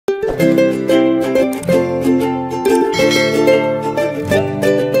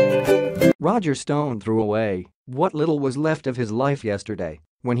Roger Stone threw away what little was left of his life yesterday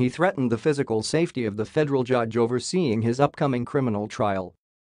when he threatened the physical safety of the federal judge overseeing his upcoming criminal trial.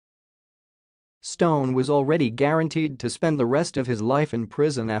 Stone was already guaranteed to spend the rest of his life in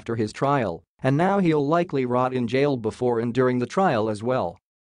prison after his trial, and now he'll likely rot in jail before and during the trial as well.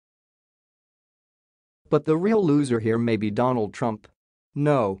 But the real loser here may be Donald Trump.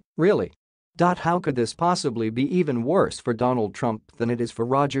 No, really. How could this possibly be even worse for Donald Trump than it is for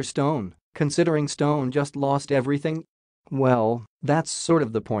Roger Stone, considering Stone just lost everything? Well, that's sort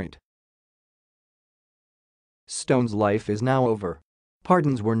of the point. Stone's life is now over.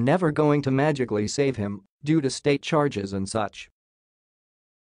 Pardons were never going to magically save him due to state charges and such.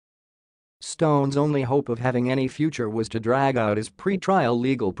 Stone's only hope of having any future was to drag out his pre-trial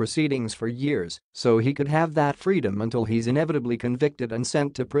legal proceedings for years so he could have that freedom until he's inevitably convicted and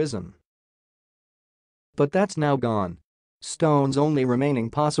sent to prison. But that's now gone. Stone's only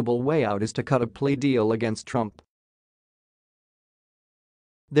remaining possible way out is to cut a plea deal against Trump.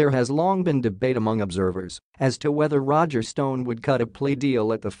 There has long been debate among observers as to whether Roger Stone would cut a plea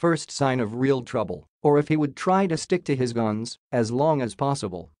deal at the first sign of real trouble or if he would try to stick to his guns as long as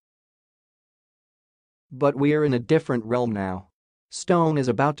possible. But we're in a different realm now. Stone is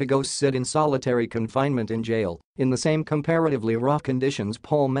about to go sit in solitary confinement in jail in the same comparatively raw conditions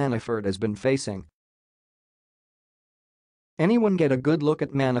Paul Manafort has been facing. Anyone get a good look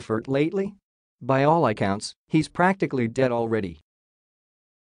at Manafort lately? By all accounts, he's practically dead already.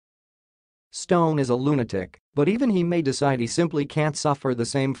 Stone is a lunatic, but even he may decide he simply can't suffer the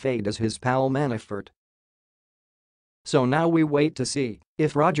same fate as his pal Manafort. So now we wait to see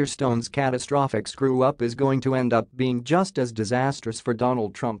if Roger Stone's catastrophic screw-up is going to end up being just as disastrous for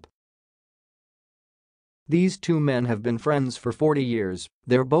Donald Trump. These two men have been friends for 40 years,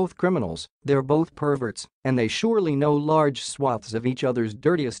 they're both criminals, they're both perverts, and they surely know large swaths of each other's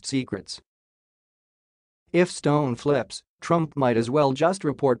dirtiest secrets. If Stone flips, Trump might as well just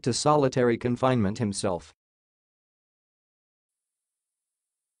report to solitary confinement himself.